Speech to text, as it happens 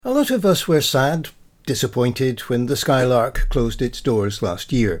A lot of us were sad, disappointed when the Skylark closed its doors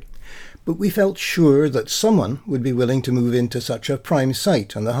last year, but we felt sure that someone would be willing to move into such a prime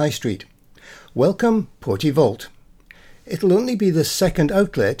site on the high street. Welcome, Porty Vault. It'll only be the second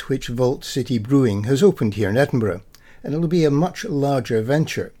outlet which Vault City Brewing has opened here in Edinburgh, and it'll be a much larger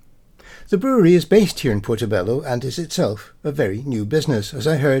venture. The brewery is based here in Portobello and is itself a very new business, as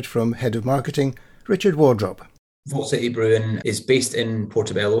I heard from Head of Marketing, Richard Wardrop. Vault City Brewing is based in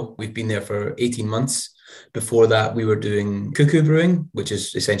Portobello. We've been there for 18 months. Before that, we were doing Cuckoo Brewing, which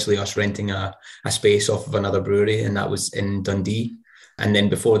is essentially us renting a space off of another brewery, and that was in Dundee. And then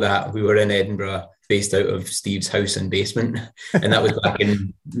before that, we were in Edinburgh, based out of Steve's house and basement. And that was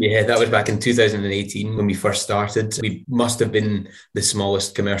back in 2018 when we first started. We must have been the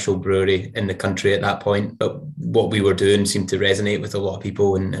smallest commercial brewery in the country at that point. But what we were doing seemed to resonate with a lot of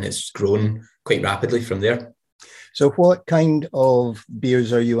people, and it's grown quite rapidly from there. So what kind of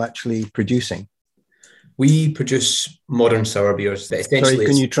beers are you actually producing? We produce modern sour beers. Sorry,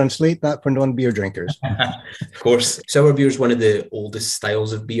 can you translate that for non-beer drinkers? Of course. Sour beer is one of the oldest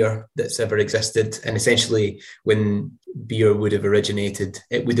styles of beer that's ever existed. And essentially, when beer would have originated,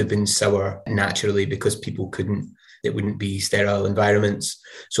 it would have been sour naturally because it wouldn't be sterile environments.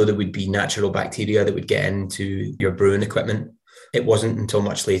 So there would be natural bacteria that would get into your brewing equipment. It wasn't until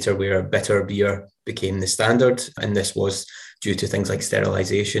much later where bitter beer became the standard, and this was due to things like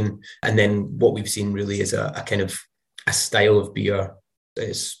sterilization. And then what we've seen really is a kind of a style of beer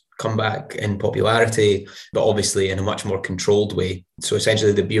that's come back in popularity, but obviously in a much more controlled way. So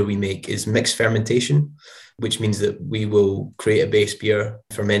essentially the beer we make is mixed fermentation, which means that we will create a base beer,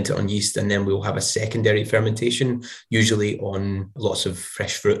 ferment it on yeast, and then we'll have a secondary fermentation, usually on lots of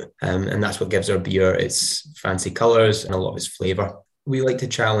fresh fruit. And that's what gives our beer its fancy colours and a lot of its flavour. We like to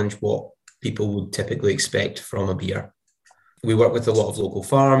challenge what people would typically expect from a beer. We work with a lot of local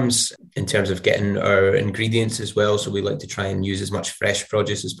farms in terms of getting our ingredients as well. So we like to try and use as much fresh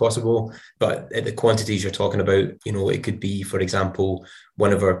produce as possible. But at the quantities you're talking about, it could be, for example,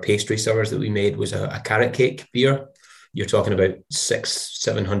 one of our pastry sours that we made was a carrot cake beer. You're talking about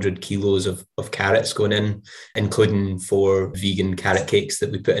 700 kilos of carrots going in, including 4 vegan carrot cakes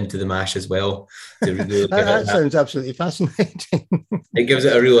that we put into the mash as well. To really that sounds absolutely fascinating. It gives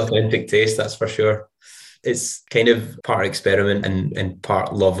it a real authentic taste, that's for sure. It's kind of part experiment and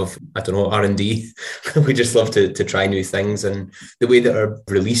part love of, R&D. We just love to try new things. And the way that our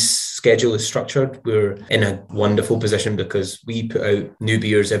release schedule is structured, we're in a wonderful position because we put out new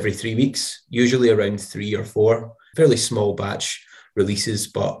beers every 3 weeks, usually around 3 or 4, fairly small batch releases,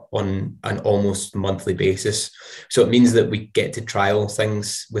 but on an almost monthly basis. So it means that we get to trial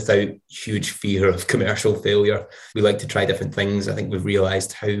things without huge fear of commercial failure. We like to try different things. I think we've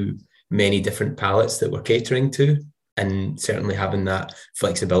realized how many different palates that we're catering to, and certainly having that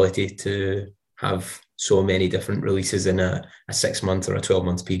flexibility to have so many different releases in a 6-month or a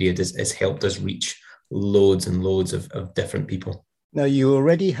 12-month period has helped us reach loads and loads of different people. Now, you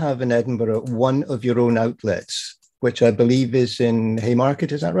already have in Edinburgh one of your own outlets, which I believe is in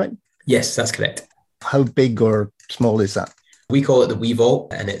Haymarket, is that right? Yes, that's correct. How big or small is that? We call it the Wee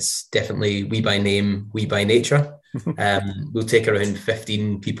Vault, and it's definitely We by name, We by nature. We'll take around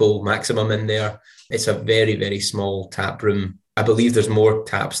 15 people maximum in there. It's a very, very small tap room. I believe there's more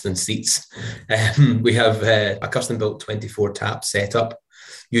taps than seats. We have a custom-built 24 tap setup,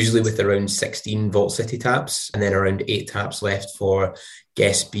 usually with around 16 Vault City taps, and then around 8 taps left for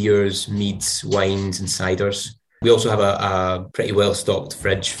guest beers, meads, wines, and ciders. We also have a pretty well-stocked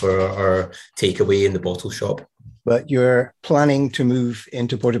fridge for our takeaway in the bottle shop. But you're planning to move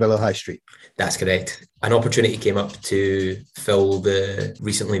into Portobello High Street? That's correct. An opportunity came up to fill the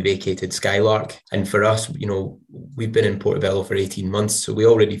recently vacated Skylark. And for us, we've been in Portobello for 18 months, so we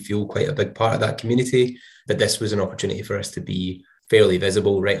already feel quite a big part of that community. But this was an opportunity for us to be fairly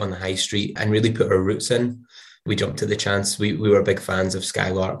visible right on the high street and really put our roots in. We jumped at the chance. We were big fans of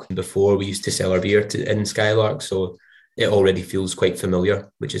Skylark before. We used to sell our beer in Skylark, so it already feels quite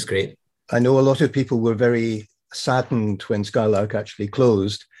familiar, which is great. I know a lot of people were very saddened when Skylark actually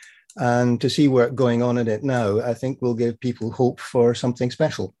closed, and to see work going on in it now, I think will give people hope for something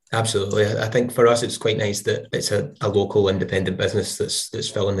special. Absolutely. I think for us, it's quite nice that it's a local independent business that's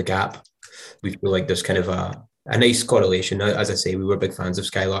filling the gap. We feel like there's kind of a nice correlation. As I say, we were big fans of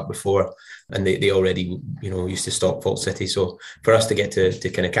Skylark before, and they already, used to stock Vault City. So for us to get to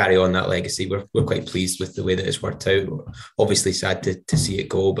kind of carry on that legacy, we're quite pleased with the way that it's worked out. We're obviously sad to see it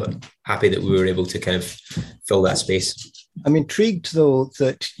go, but happy that we were able to kind of fill that space. I'm intrigued, though,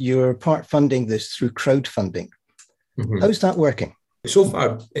 that you're part funding this through crowdfunding. Mm-hmm. How's that working? So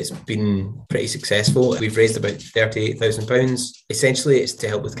far, it's been pretty successful. We've raised about £38,000. Essentially, it's to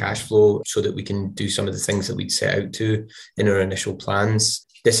help with cash flow so that we can do some of the things that we'd set out to in our initial plans.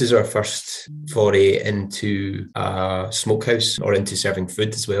 This is our first foray into a smokehouse or into serving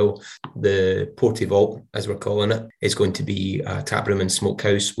food as well. The Porty Vault, as we're calling it, is going to be a taproom and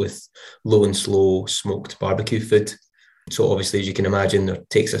smokehouse with low and slow smoked barbecue food. So obviously, as you can imagine, it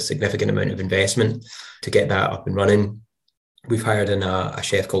takes a significant amount of investment to get that up and running. We've hired in a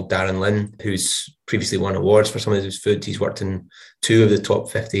chef called Darren Lynn, who's previously won awards for some of his food. He's worked in 2 of the top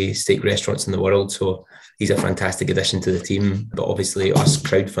 50 steak restaurants in the world. So he's a fantastic addition to the team. But obviously us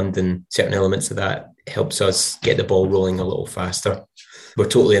crowdfunding certain elements of that helps us get the ball rolling a little faster. We're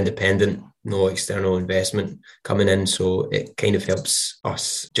totally independent, no external investment coming in. So it kind of helps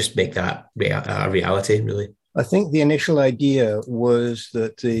us just make that a reality, really. I think the initial idea was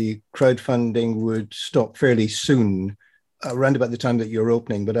that the crowdfunding would stop fairly soon, around about the time that you're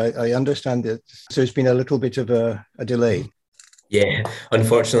opening, but I understand that there's been a little bit of a delay. Yeah,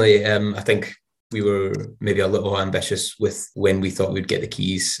 unfortunately, I think we were maybe a little ambitious with when we thought we'd get the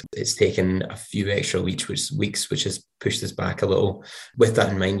keys. It's taken a few extra weeks, which has pushed us back a little. With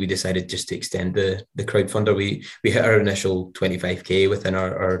that in mind, we decided just to extend the crowdfunder. We hit our initial 25k within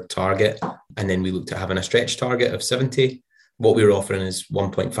our target, and then we looked at having a stretch target of 70. What we were offering is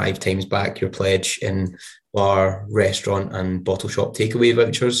 1.5 times back your pledge in bar, restaurant and bottle shop takeaway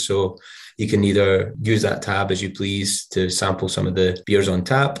vouchers. So you can either use that tab as you please to sample some of the beers on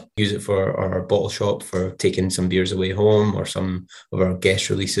tap, use it for our bottle shop for taking some beers away home or some of our guest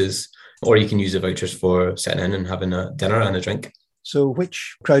releases, or you can use the vouchers for sitting in and having a dinner and a drink. So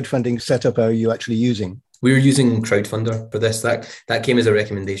which crowdfunding setup are you actually using? We were using Crowdfunder for this. That came as a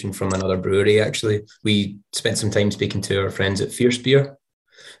recommendation from another brewery, actually. We spent some time speaking to our friends at Fierce Beer.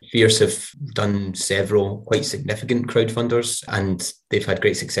 Fierce have done several quite significant crowdfunders and they've had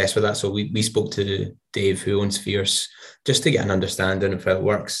great success with that. So we spoke to Dave, who owns Fierce, just to get an understanding of how it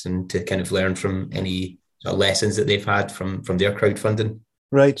works and to kind of learn from any lessons that they've had from their crowdfunding.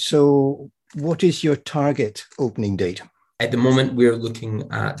 Right. So what is your target opening date? At the moment, we're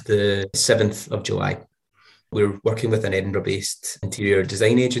looking at the 7th of July. We're working with an Edinburgh-based interior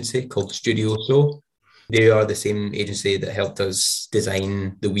design agency called Studio So. They are the same agency that helped us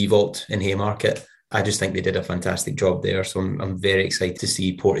design the Wee Vault in Haymarket. I just think they did a fantastic job there, so I'm very excited to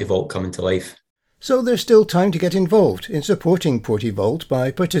see Porty Vault coming to life. So there's still time to get involved in supporting Porty Vault by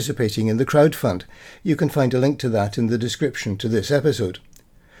participating in the crowdfund. You can find a link to that in the description to this episode.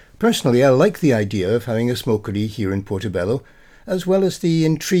 Personally, I like the idea of having a smokery here in Portobello, as well as the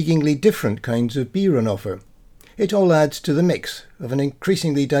intriguingly different kinds of beer on offer. It all adds to the mix of an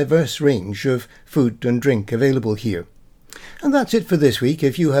increasingly diverse range of food and drink available here. And that's it for this week.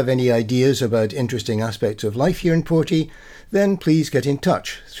 If you have any ideas about interesting aspects of life here in Porty, then please get in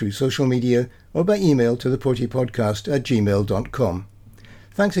touch through social media or by email to theportypodcast@gmail.com.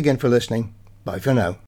 Thanks again for listening. Bye for now.